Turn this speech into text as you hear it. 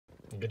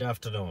Good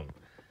afternoon.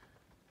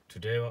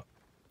 Today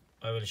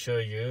I will show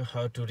you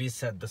how to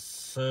reset the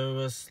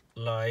service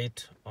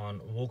light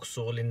on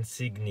Vauxhall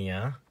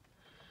Insignia.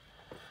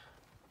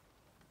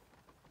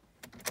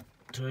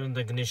 Turn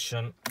the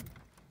ignition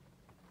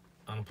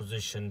on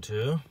position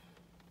 2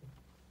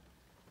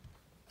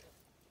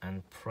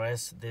 and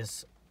press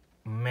this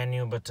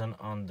menu button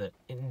on the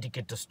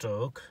indicator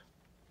stroke.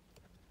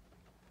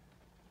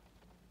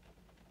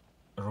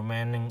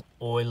 Remaining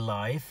oil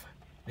life.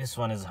 This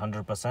one is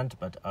 100%,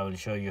 but I will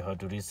show you how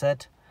to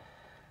reset.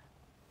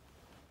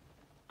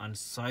 On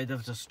side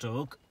of the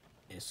stroke,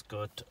 it's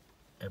got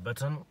a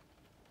button.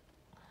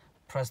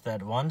 Press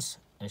that once.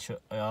 I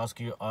ask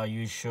you, are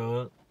you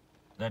sure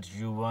that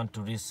you want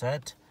to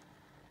reset?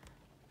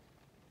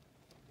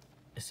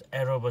 This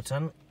arrow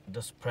button,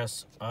 just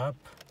press up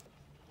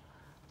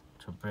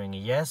to bring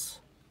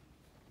yes.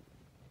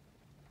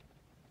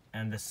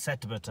 And the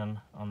set button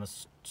on the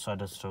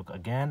side of the stroke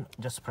again,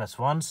 just press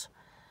once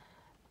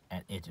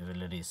and it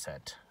will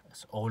reset.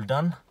 It's all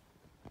done.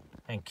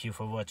 Thank you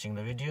for watching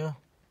the video.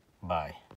 Bye.